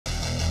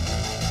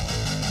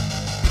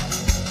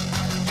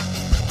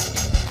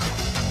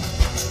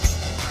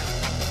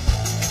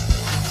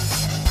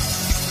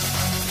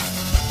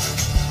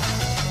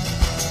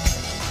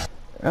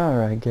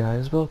Alright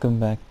guys, welcome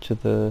back to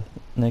the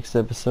next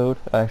episode.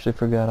 I actually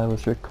forgot I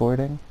was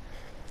recording.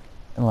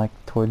 And like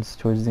towards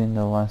the end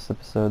of the last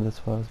episode, that's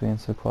why I was being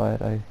so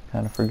quiet. I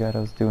kind of forgot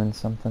I was doing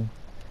something.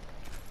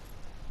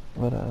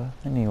 But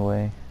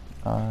anyway,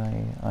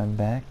 I'm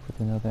back with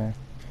another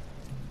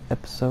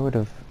episode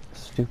of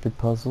stupid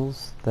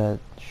puzzles that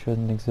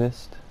shouldn't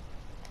exist.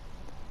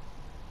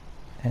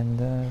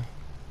 And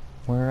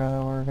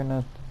we're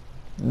gonna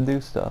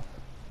do stuff.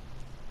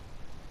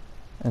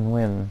 And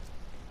win.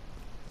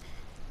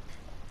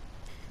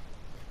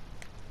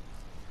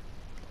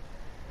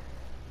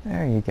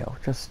 There you go.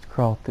 Just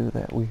crawl through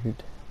that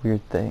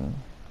weird thing.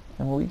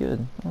 And we'll be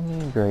good. We'll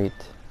be great.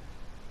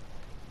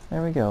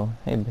 There we go.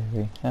 Hey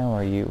Barry, how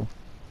are you?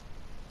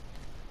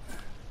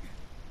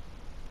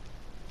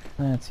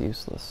 That's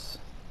useless.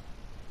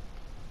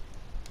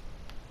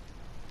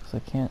 'Cause I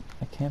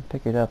can't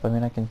pick it up. I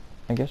mean,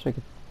 I guess I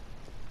could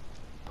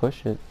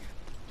push it.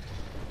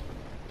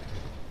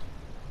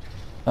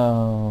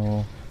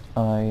 Oh,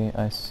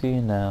 I see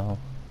now.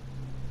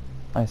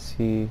 I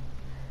see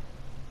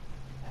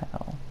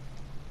how.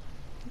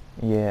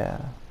 Yeah.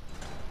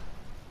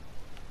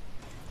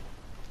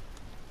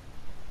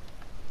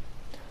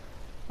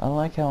 I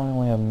like how I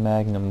only have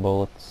magnum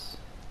bullets.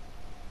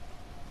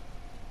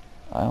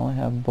 I only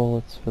have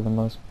bullets for the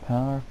most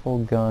powerful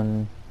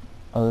gun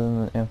other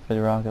than the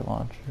infinite rocket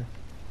launcher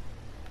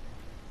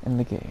in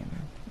the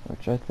game,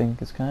 which I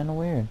think is kind of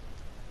weird.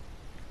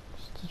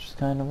 Just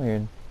kind of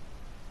weird.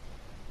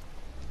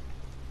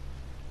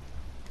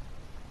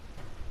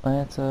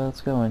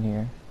 Let's go in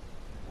here.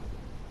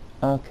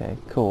 Okay,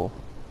 cool.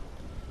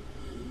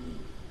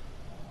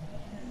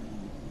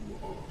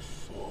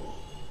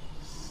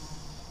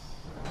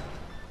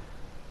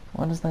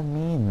 What does that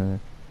mean?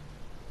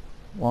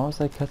 Why was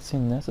that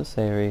cutscene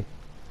necessary?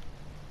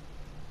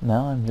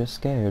 Now I'm just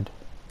scared.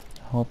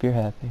 I hope you're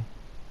happy.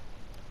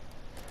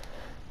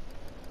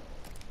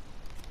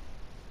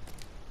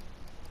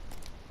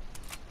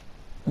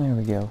 There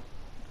we go.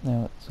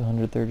 Now it's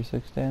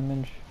 136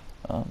 damage.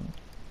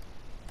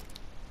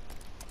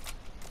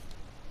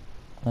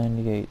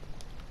 98.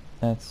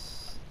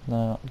 That's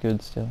not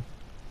good still.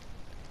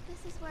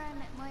 This is where I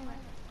met Moira.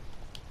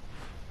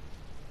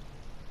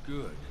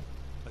 Good.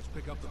 Let's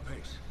pick up the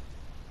pace.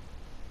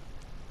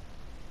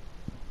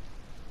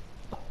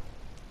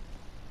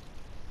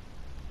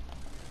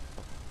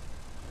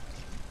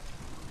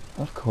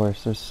 Of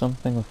course, there's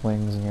something with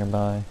wings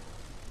nearby.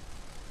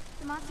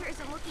 The monster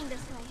isn't looking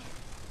this way.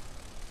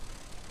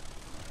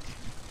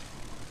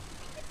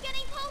 It's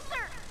getting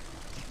closer!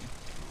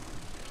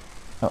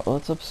 Oh, well,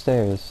 it's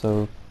upstairs,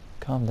 so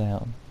calm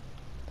down.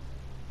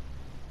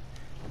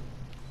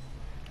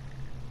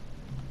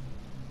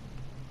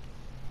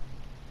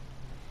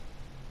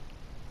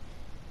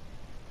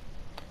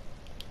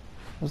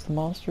 Was the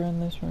monster in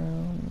this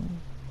room?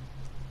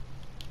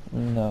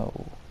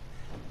 No.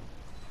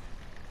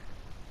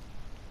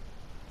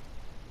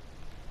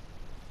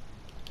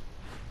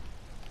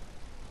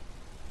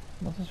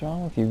 What is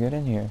wrong with you? Get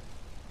in here.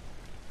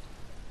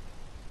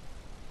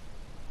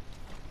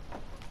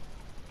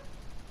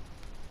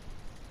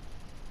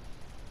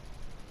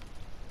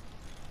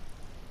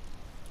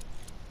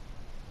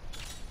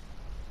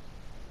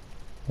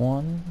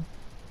 One.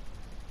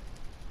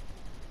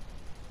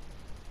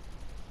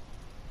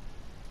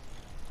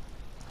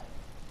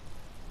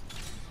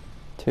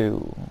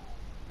 Two.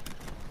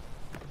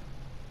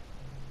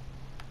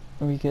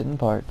 We getting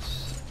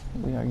parts.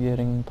 We are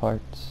getting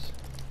parts.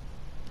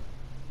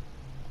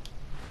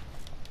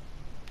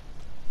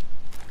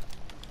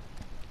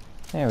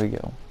 There we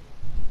go.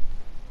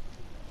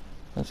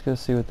 Let's go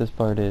see what this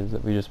part is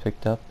that we just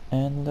picked up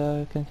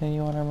and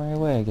continue on our merry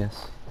way, I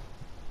guess.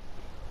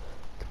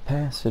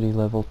 Capacity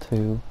level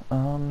 2.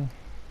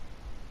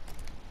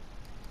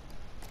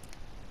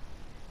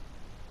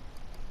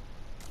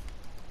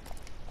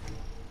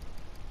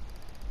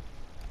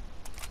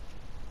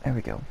 There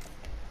we go.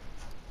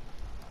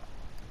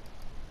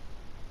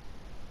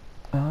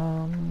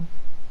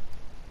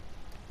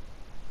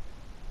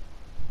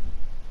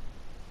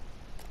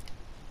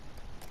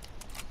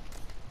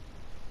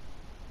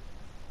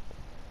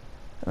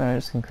 I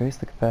just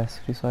increased the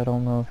capacity, so I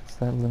don't know if it's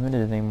that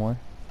limited anymore.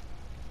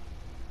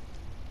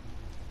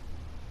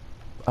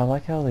 I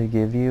like how they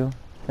give you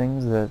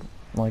things that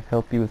like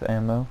help you with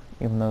ammo,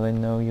 even though they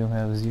know you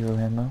have 0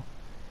 ammo.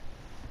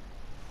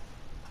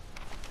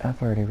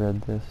 I've already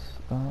read this.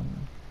 Is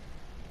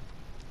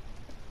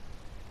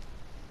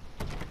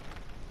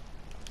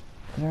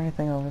there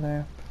anything over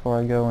there before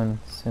I go and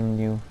send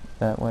you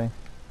that way?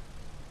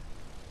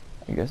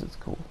 I guess it's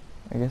cool.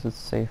 I guess it's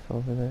safe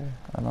over there.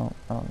 I don't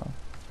know.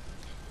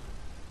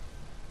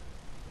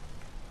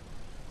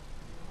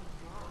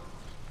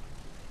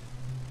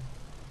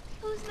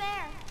 Who's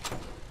there?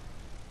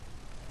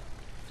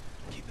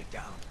 Keep it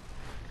down.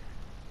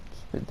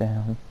 Keep it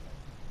down.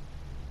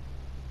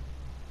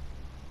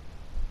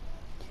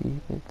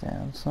 Keep it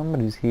down.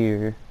 Somebody's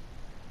here.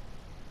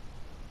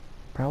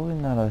 Probably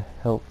not a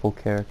helpful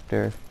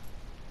character.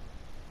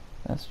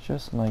 That's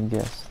just my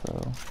guess,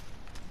 though.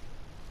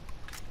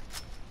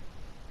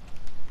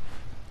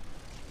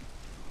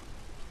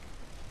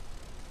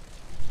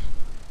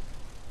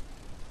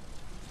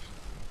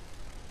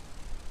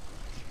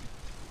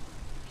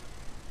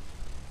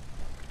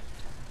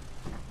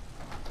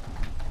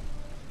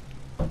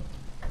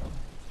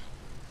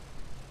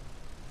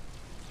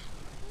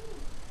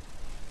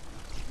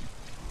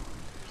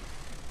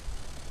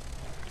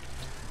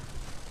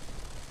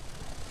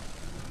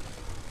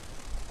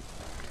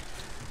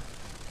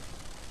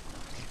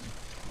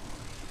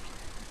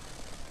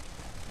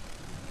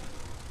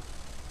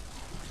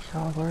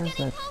 God, where is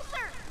Getting that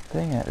closer!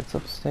 thing at? It's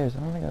upstairs.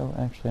 I'm gonna go,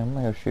 actually, I'm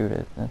gonna go shoot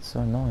it. That's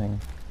so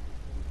annoying.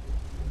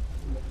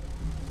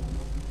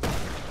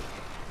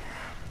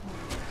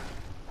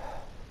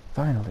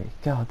 Finally.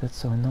 God, that's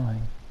so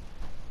annoying.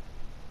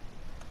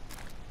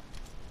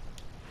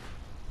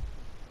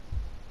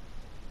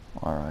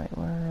 Alright,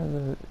 where are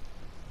the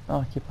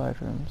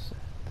occupied rooms?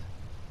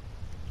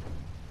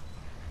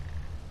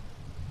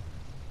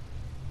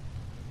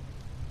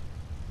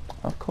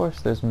 Of course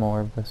there's more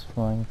of this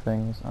flying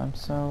things. I'm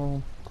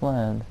so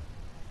glad.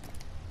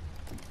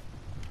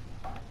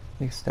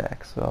 These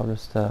stacks, so I'll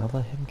just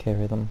let him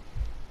carry them.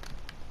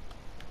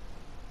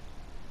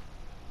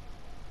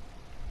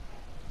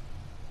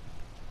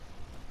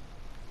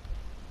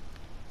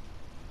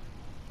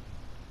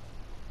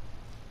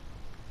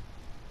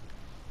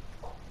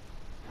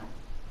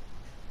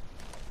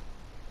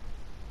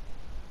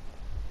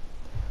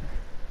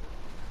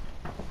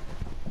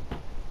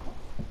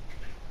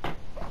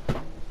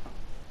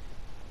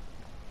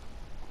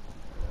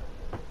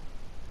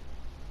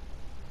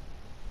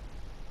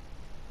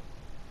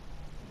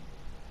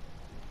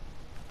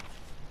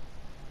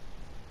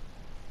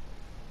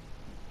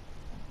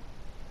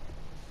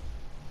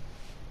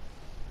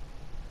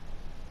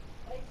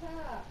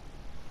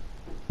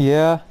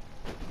 Yeah?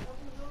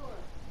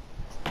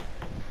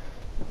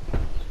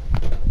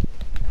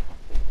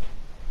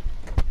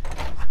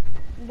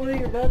 What are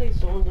your buddies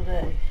doing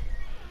today?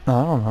 I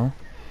don't know.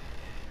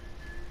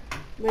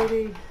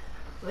 Maybe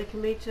they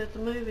can meet you at the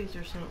movies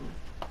or something.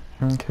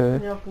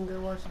 Okay. Y'all can go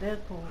watch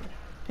Deadpool.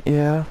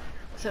 Yeah.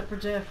 Except for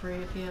Jeffrey,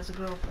 if he has a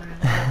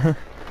girlfriend.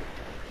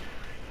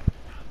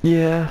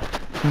 Yeah.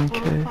 We'll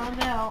Okay. find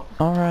out.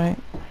 Alright.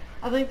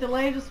 I think the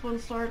latest one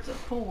starts at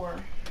 4,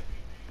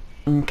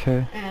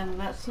 Okay. and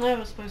that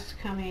snow is supposed to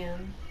come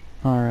in.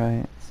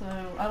 Alright. So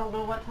I don't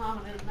know what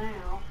time it is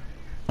now.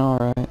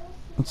 Alright.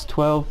 It's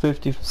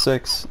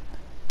 12:56.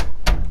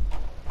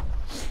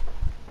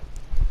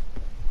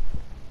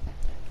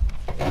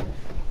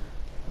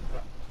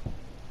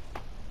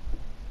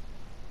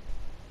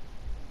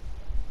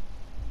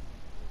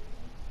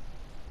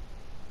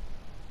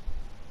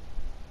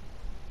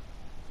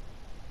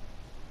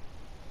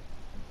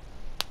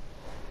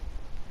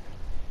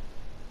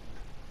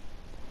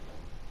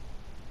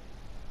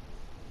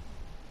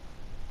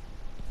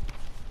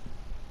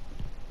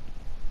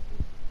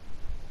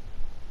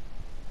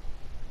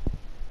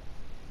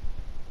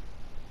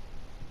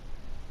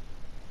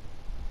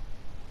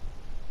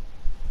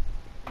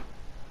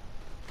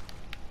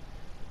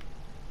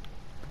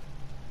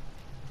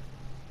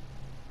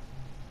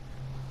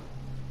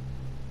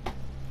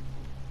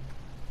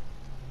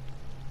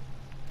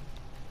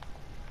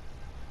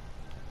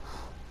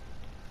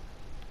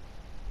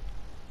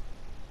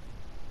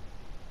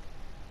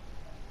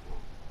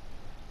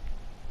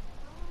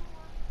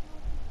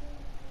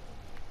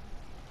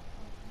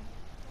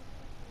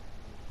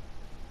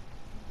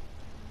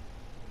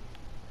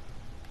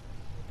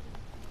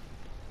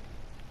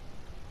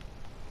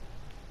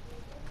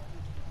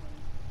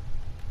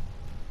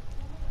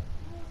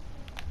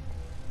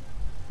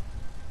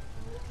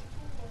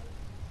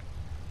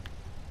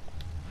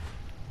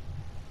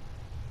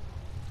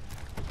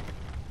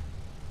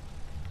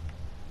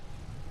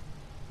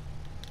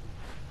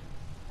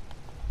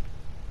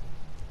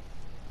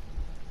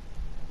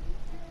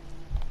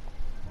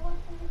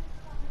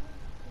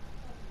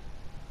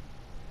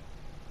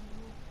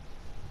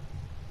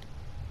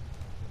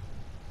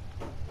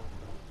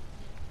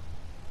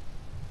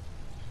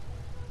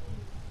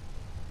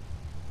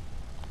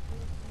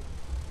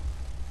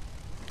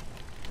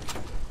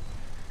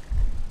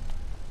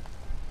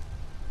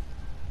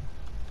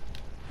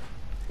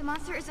 The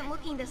monster isn't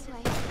looking this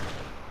way.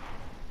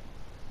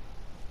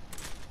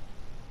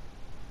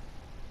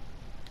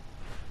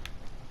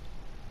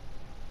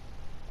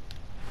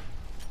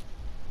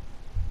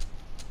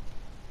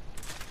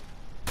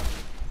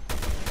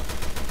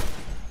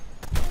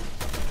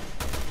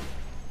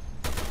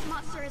 The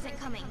monster isn't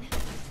coming.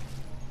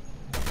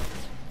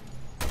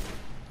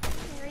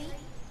 Barry,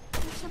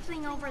 there's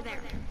something over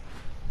there.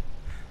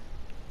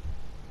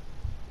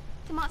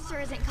 The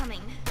monster isn't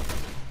coming.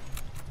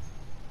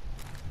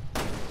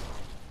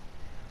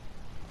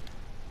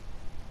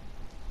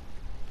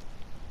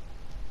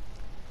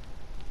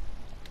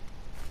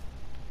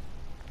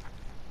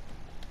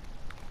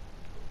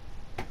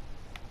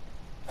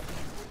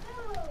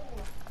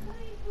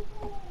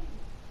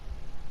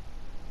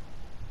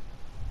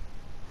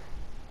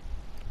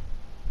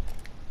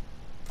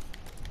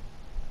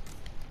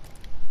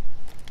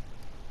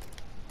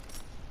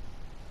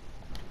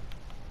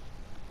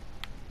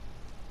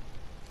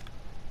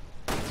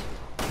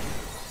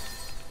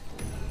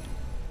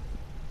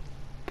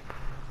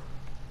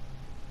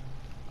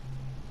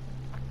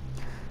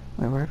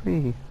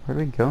 Wait, where do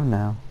we go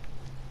now?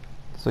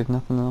 It's like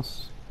nothing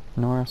else,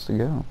 nowhere else to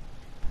go.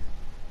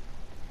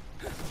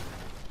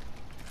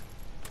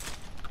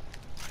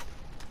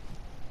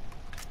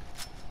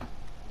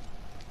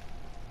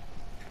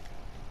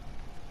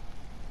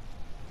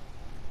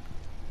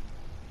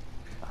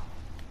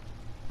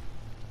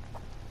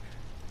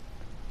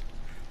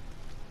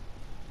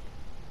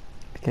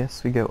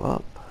 Guess we go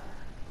up.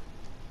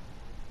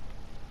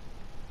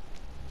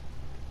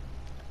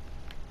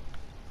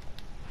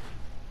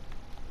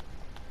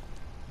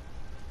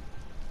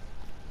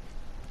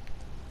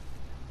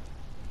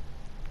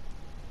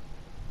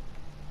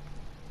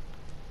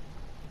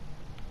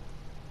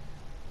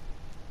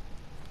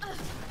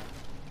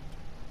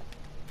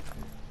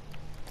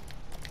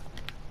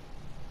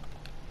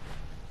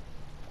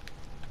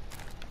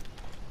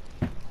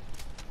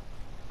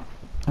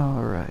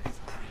 All right.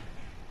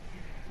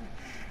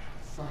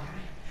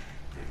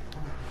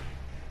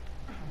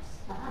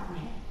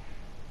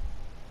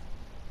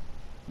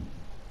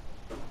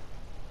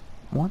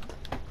 What?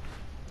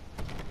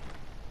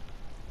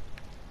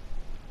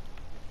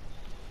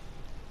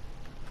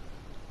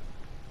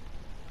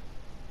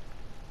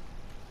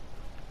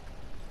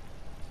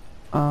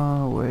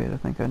 Oh, wait, I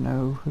think I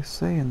know who's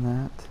saying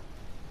that.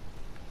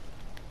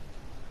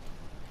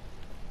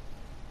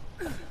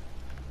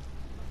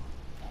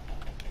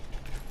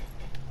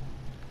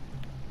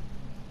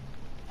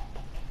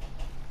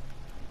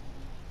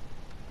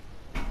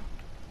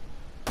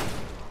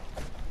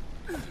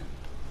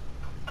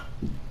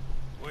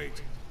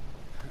 Wait.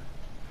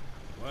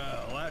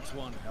 Well, that's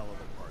one hell of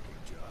a parking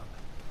job.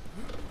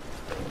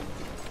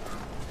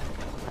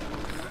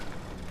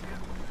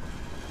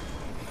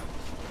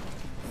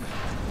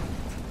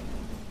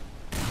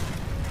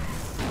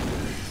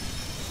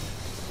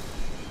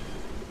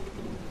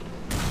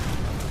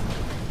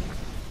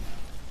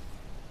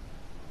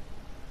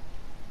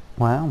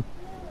 Wow.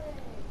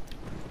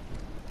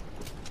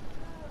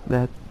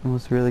 That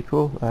was really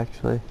cool,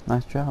 actually.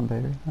 Nice job,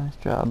 Barry. Nice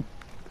job.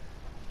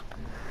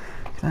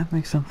 Can I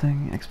make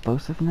something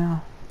explosive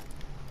now?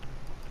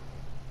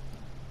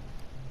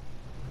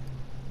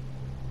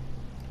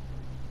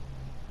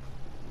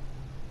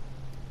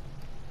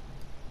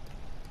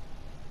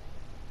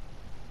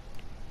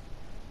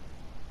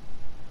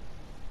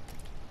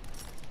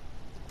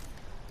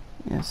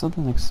 Yeah,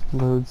 something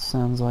explodes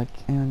sounds like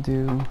it would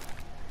do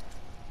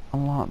a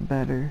lot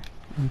better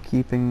in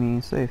keeping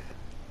me safe.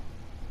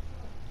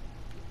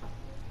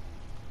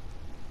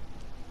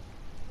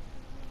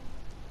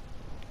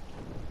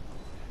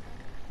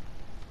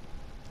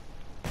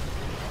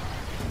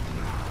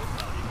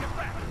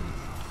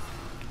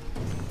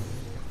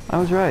 I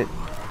was right.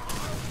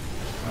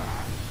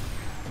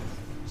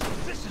 So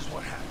this is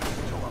what happens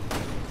to him.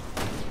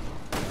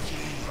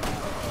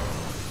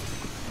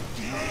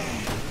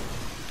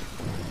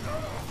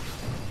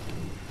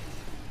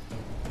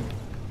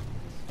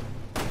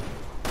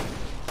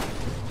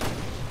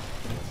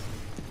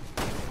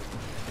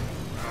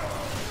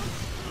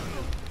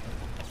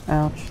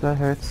 Ouch, that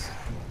hurts.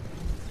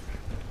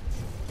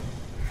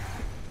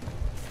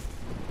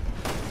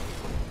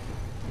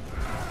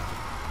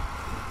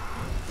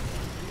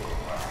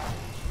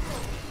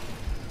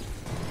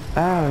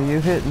 Ow, you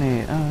hit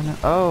me. Oh no.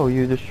 Oh,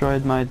 you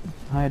destroyed my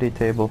hidey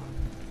table.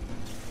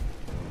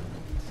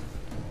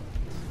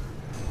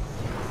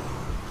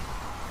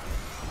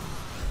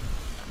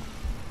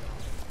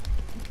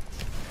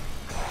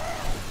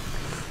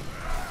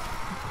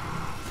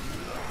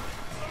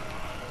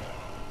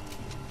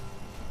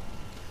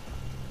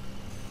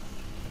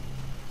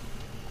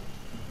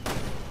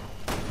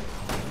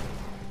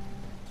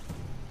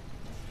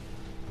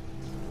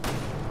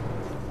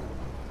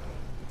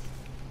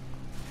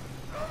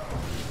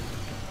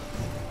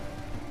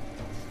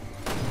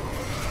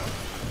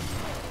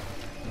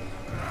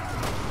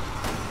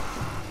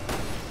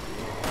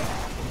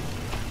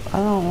 I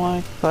don't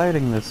like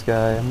fighting this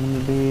guy, I'm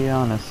gonna be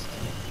honest.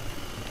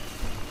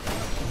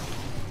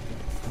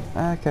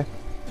 Okay.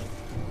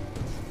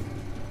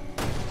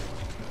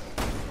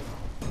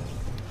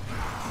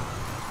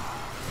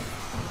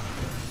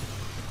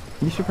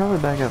 You should probably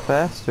back up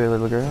faster,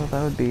 little girl.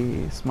 That would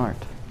be smart.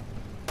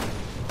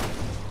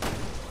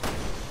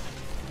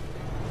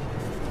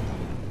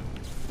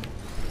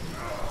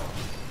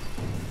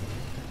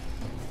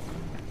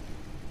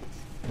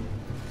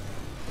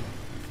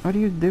 What are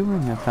you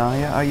doing,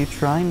 Natalia? Are you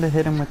trying to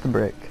hit him with the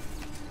brick?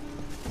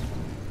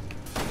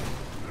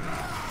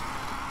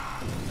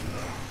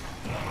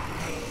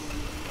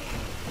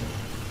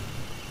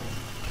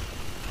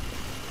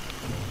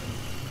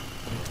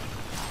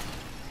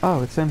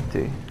 Oh, it's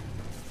empty.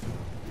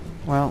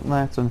 Well,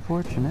 that's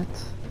unfortunate.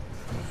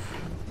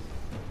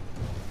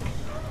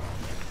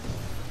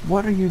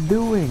 What are you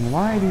doing?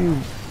 Why do you,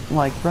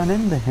 like, run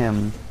into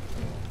him?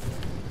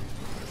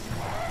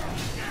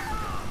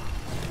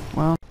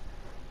 Well,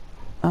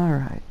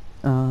 alright.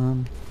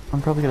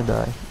 I'm probably gonna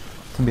die,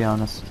 to be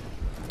honest.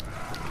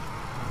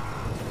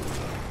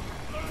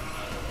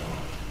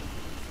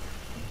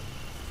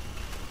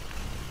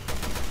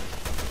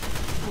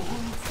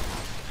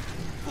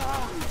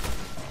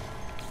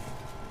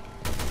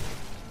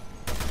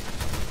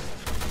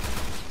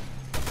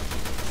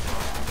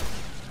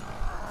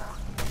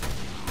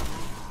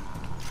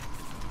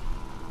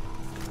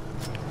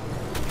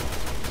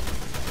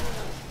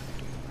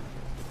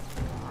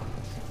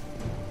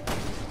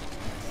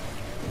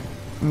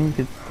 I mean, you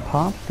could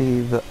pop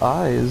the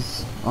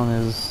eyes on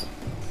his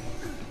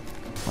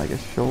like a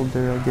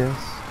shoulder, I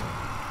guess.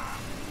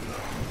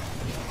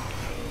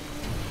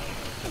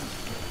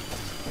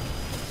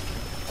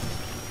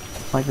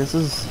 Like, this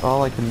is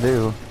all I can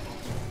do.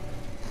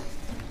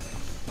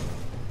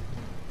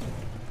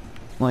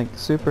 Like,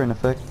 super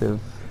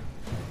ineffective.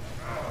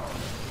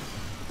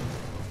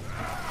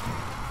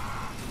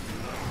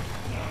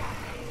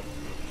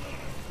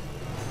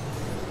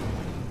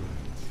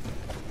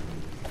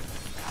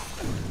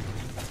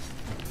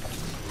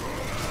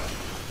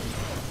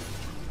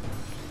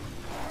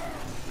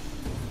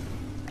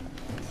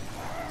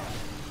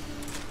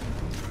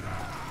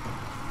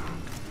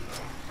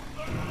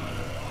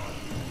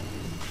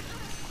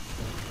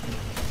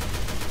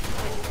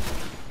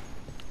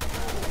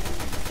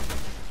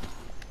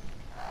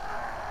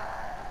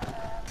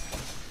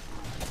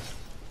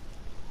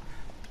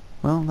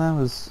 Well, that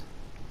was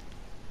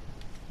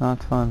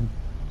not fun.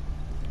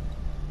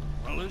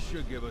 Well, this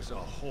should give us a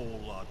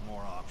whole lot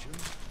more options.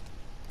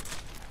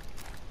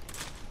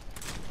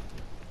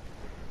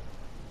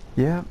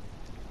 Yeah.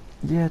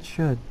 Yeah, it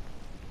should.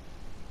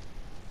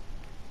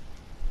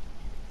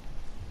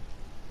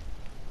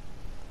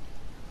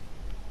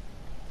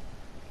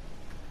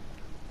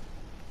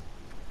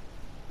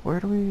 Where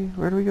do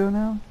we go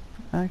now?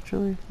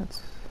 Actually,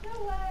 that's... No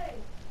way!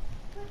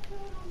 What's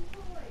going on,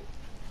 boy?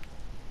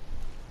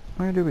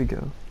 Where do we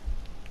go?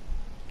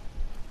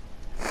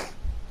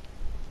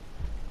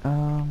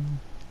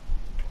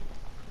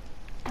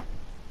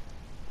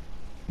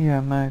 Yeah,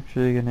 I'm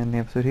actually gonna end the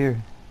episode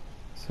here.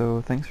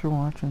 So thanks for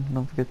watching.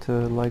 Don't forget to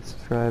like,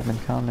 subscribe,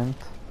 and comment.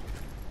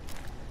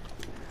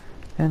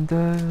 And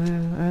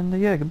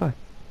yeah, goodbye.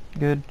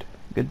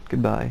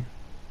 Goodbye.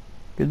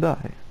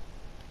 Goodbye.